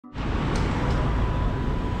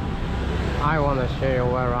I want to show you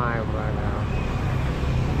where I am right now.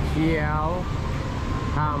 GL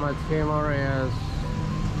Padma Timor is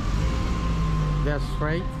this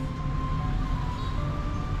straight.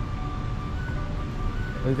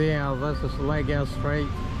 And then this is Legian Street.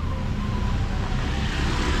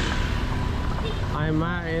 I'm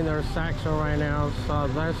at intersection right now, so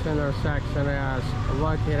this intersection is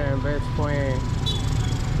located in between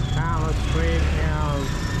Padma Street and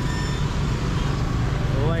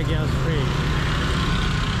Legian Street.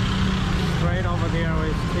 Straight over there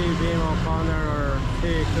is T-Beam corner or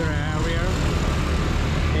T-Cura area,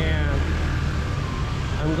 and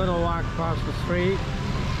I'm gonna walk across the street.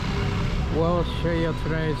 We'll show you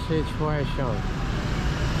today's situation.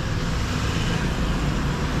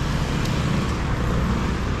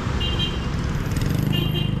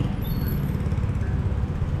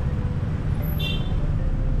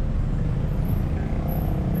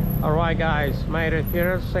 Alright guys, made it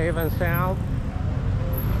here safe and sound,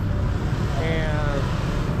 and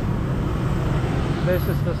this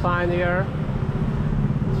is the sign here,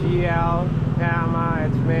 GL Padma.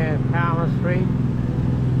 It's meant Padma Street.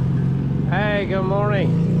 Hey, good morning.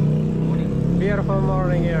 Good morning. Beautiful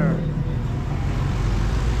morning here.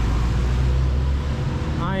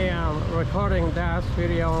 I am recording this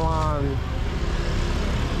video on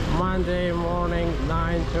Monday morning,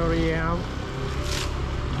 9:30 a.m.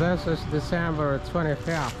 This is December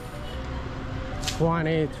 25th,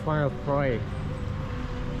 2023.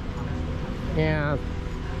 And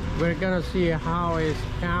we're gonna see how is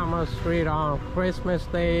Padma Street on Christmas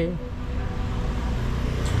Day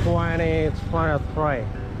 2023.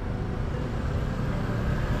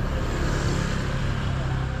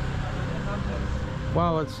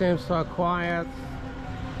 Well, it seems so quiet,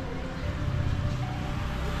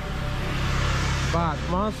 but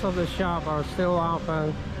most of the shops are still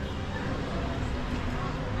open.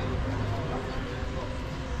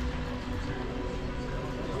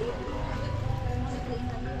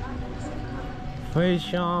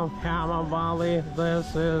 Fish on Padma, Bali.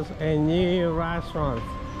 This is a new restaurant.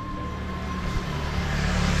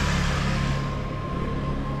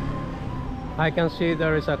 I can see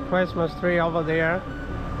there is a Christmas tree over there,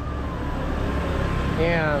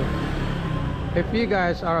 and if you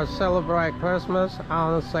guys are celebrate Christmas,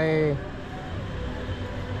 I want to say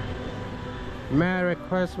Merry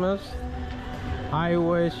Christmas. I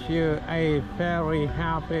wish you a very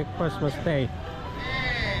happy Christmas Day.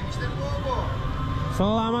 Hey, Mr. Bobo.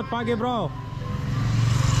 Selamat pagi bro.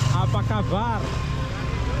 Apa kabar?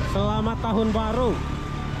 Selamat tahun baru.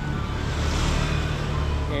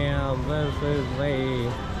 And this is a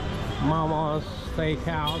Mama's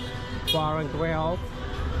Steakhouse Bar and Grill.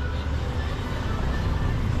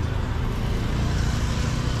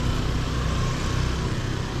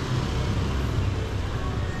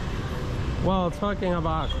 Well, talking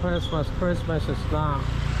about Christmas, Christmas is not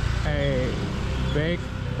a big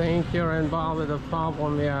thing here in Bali. The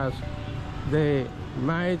problem is the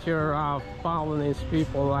major of Balinese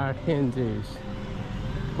people are Hindus,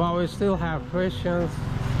 but we still have Christians.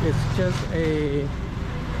 It's just a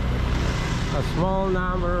small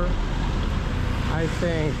number. I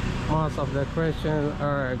think most of the Christians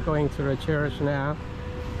are going to the church now.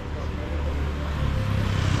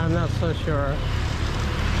 I'm not so sure.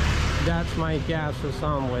 That's my guess to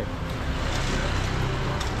some way.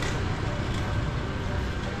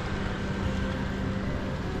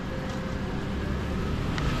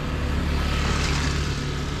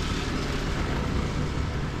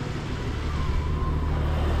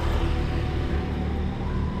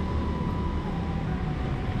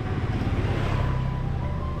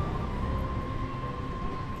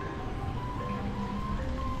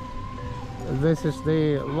 This is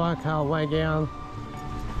the local Legian,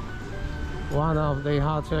 one of the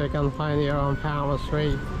hotels you can find here on Padma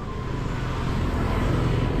Street.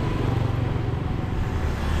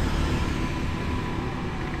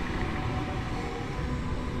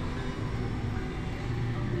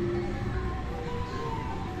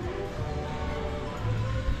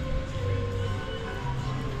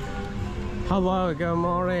 Hello, good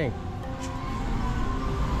morning.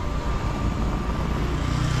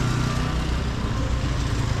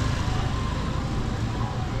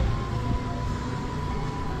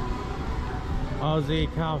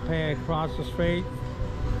 Aussie Cafe across the street.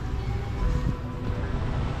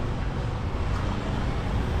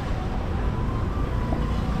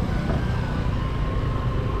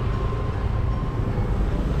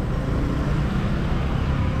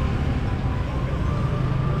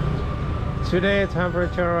 Today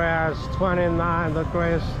temperature is 29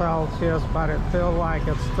 degrees Celsius, but it feels like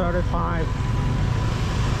it's 35.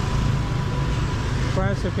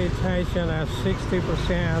 precipitation at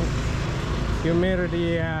 60%,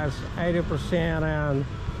 humidity at 80%, and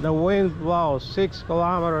the wind blows 6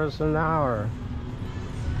 kilometers an hour.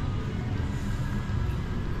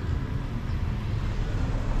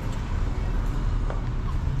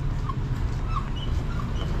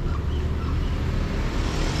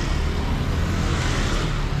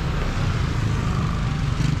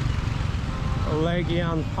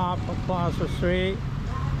 Legian pub across the street.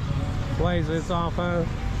 Place is open.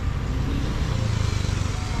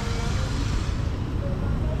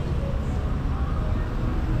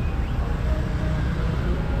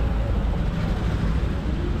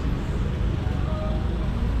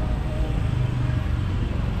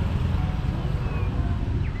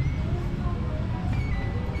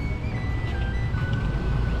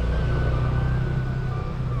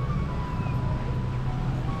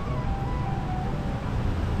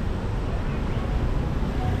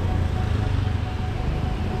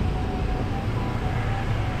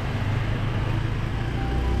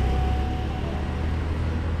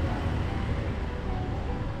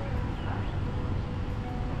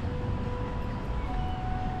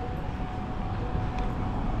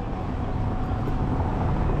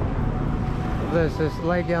 This is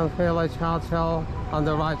Legian Village Hotel on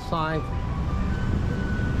the right side.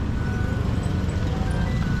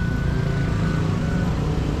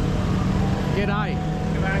 G'day.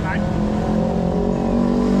 Gimana kan?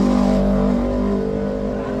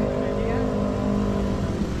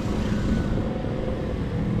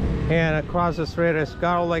 And across the street is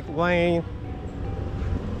Garlic Lane.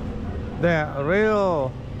 The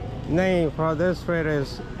real name for this street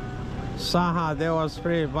is Saha Dewa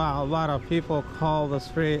Street, but a lot of people call the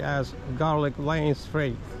street as Garlic Lane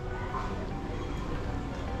Street.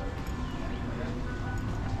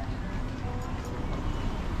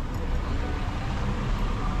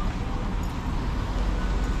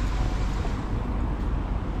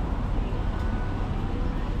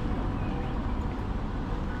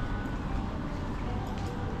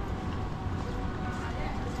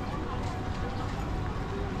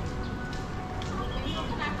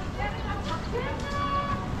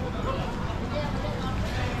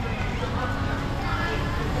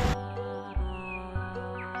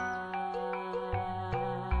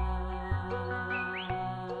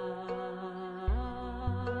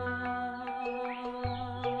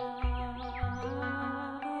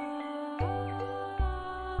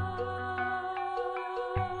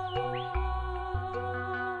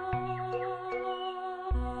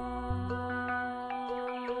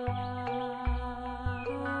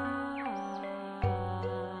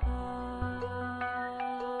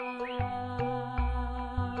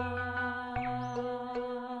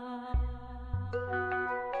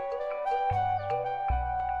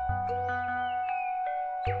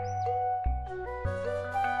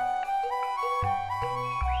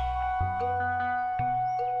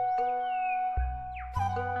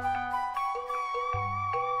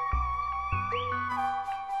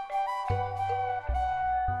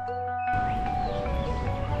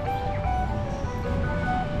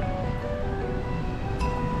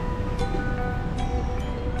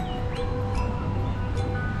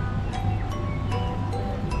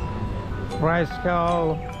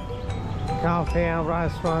 Fresco Cafe and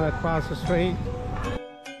Restaurant across the street.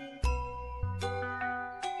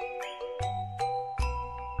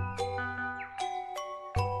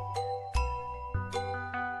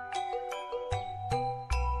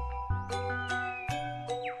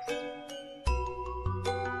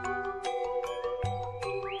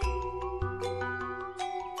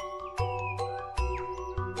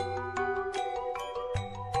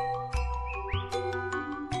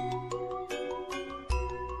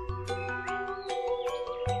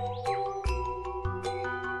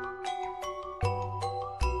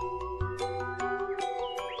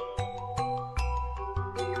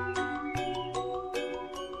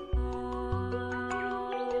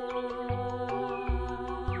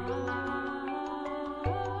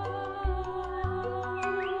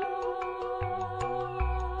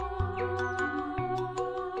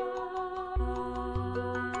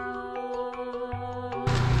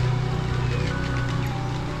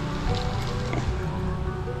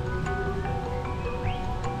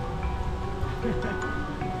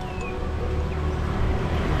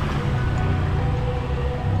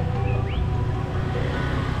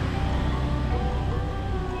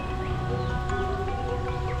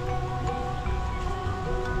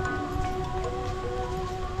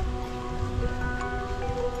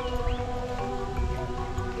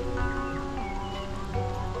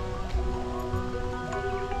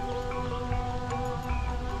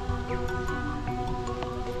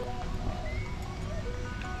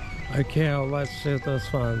 Okay, let's see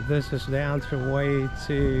this one. This is the entryway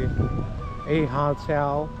to a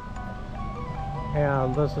hotel,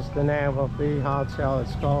 and this is the name of the hotel.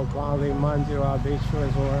 It's called Bali Manjira Beach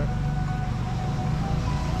Resort,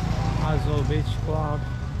 Azul Beach Club,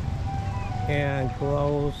 and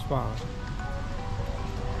Glow Spa.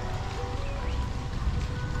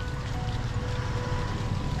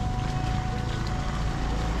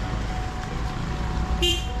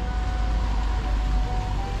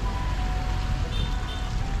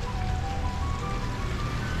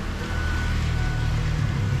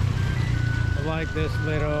 I like this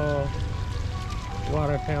little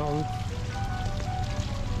water fountain.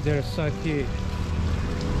 They're so cute.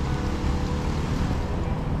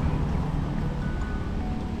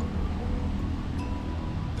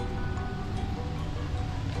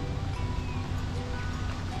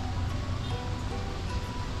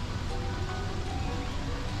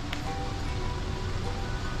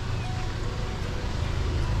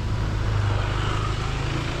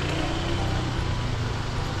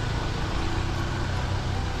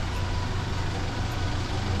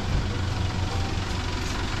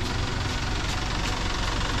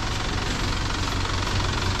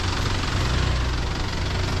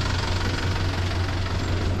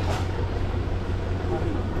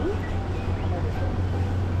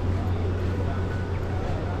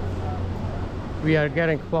 We are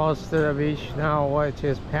getting close to the beach now, which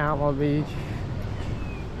is Padma Beach.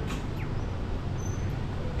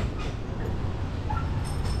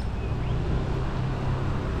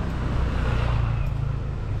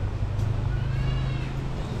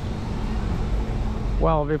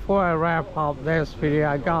 Well, before I wrap up this video,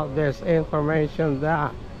 I got this information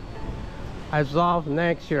that as of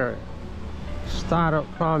next year, started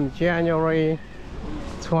from January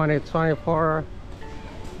 2024,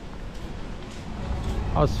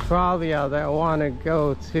 Australia that want to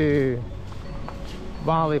go to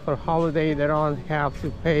Bali for holiday, they don't have to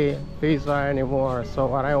pay visa anymore. So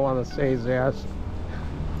what I want to say is this: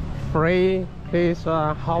 free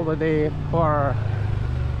visa holiday for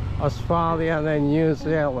Australia and New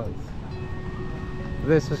Zealand.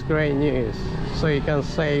 This is great news. So you can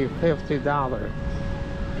save $50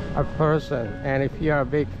 a person, and if you're a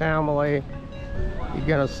big family, you're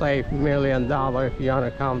gonna save $1 million if you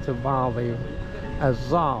want to come to Bali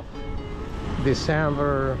as of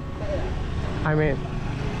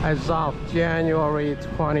as of January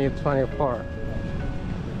 2024.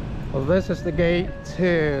 Well, this is the gate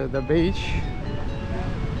to the beach,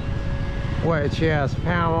 which is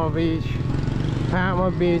Padma Beach,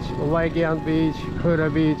 Legian Beach,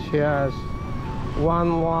 Kuta Beach. Has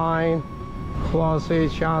one line close to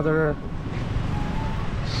each other.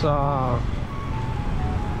 So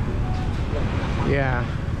yeah,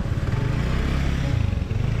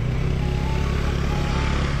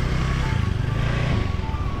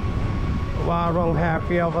 Warung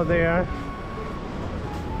happy over there.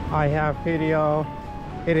 I have video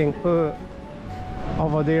eating food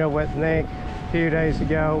over there with Nick a few days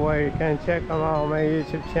ago, where you can check them out on my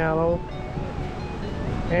YouTube channel.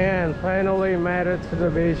 And finally made it to the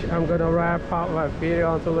beach. I'm gonna wrap up my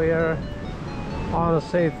video until here. I want to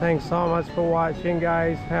say thanks so much for watching,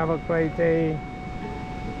 guys. Have a great day.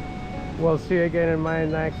 We'll see you again in my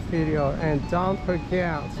next video, and don't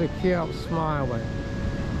forget to keep smiling.